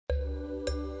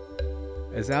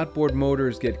As outboard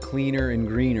motors get cleaner and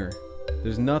greener,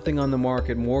 there's nothing on the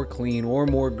market more clean or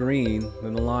more green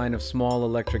than the line of small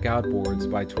electric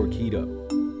outboards by Torqeedo.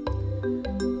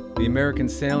 The American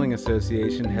Sailing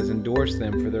Association has endorsed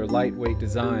them for their lightweight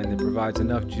design that provides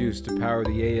enough juice to power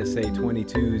the ASA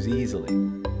 22s easily.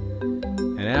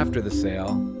 And after the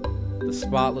sail, the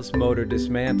spotless motor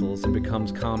dismantles and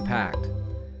becomes compact,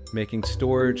 making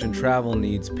storage and travel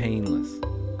needs painless.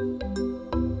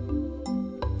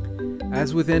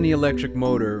 As with any electric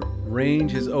motor,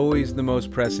 range is always the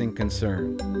most pressing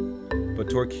concern, but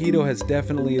Torqeedo has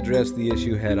definitely addressed the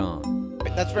issue head-on.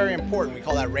 That's very important. We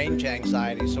call that range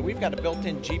anxiety. So we've got a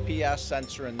built-in GPS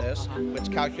sensor in this,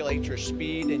 which calculates your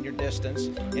speed and your distance,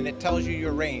 and it tells you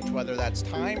your range, whether that's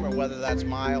time or whether that's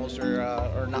miles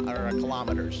or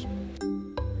kilometers.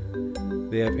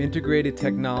 They have integrated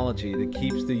technology that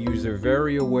keeps the user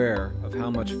very aware of how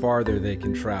much farther they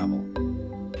can travel.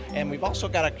 And we've also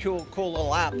got a cool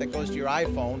little app that goes to your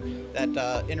iPhone that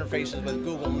interfaces with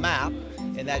Google Map,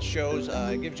 and that shows,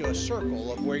 gives you a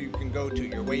circle of where you can go to,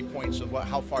 your waypoints of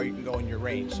how far you can go in your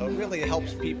range. So it really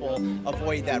helps people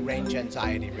avoid that range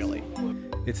anxiety, really.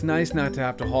 It's nice not to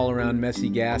have to haul around messy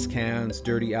gas cans,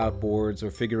 dirty outboards, or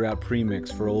figure out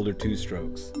premix for older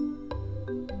two-strokes.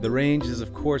 The range is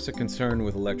of course a concern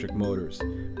with electric motors,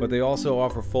 but they also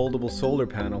offer foldable solar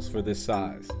panels for this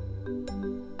size.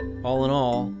 All in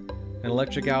all, an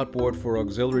electric outboard for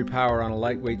auxiliary power on a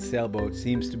lightweight sailboat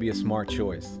seems to be a smart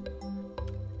choice.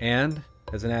 And,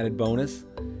 as an added bonus,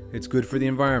 it's good for the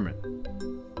environment.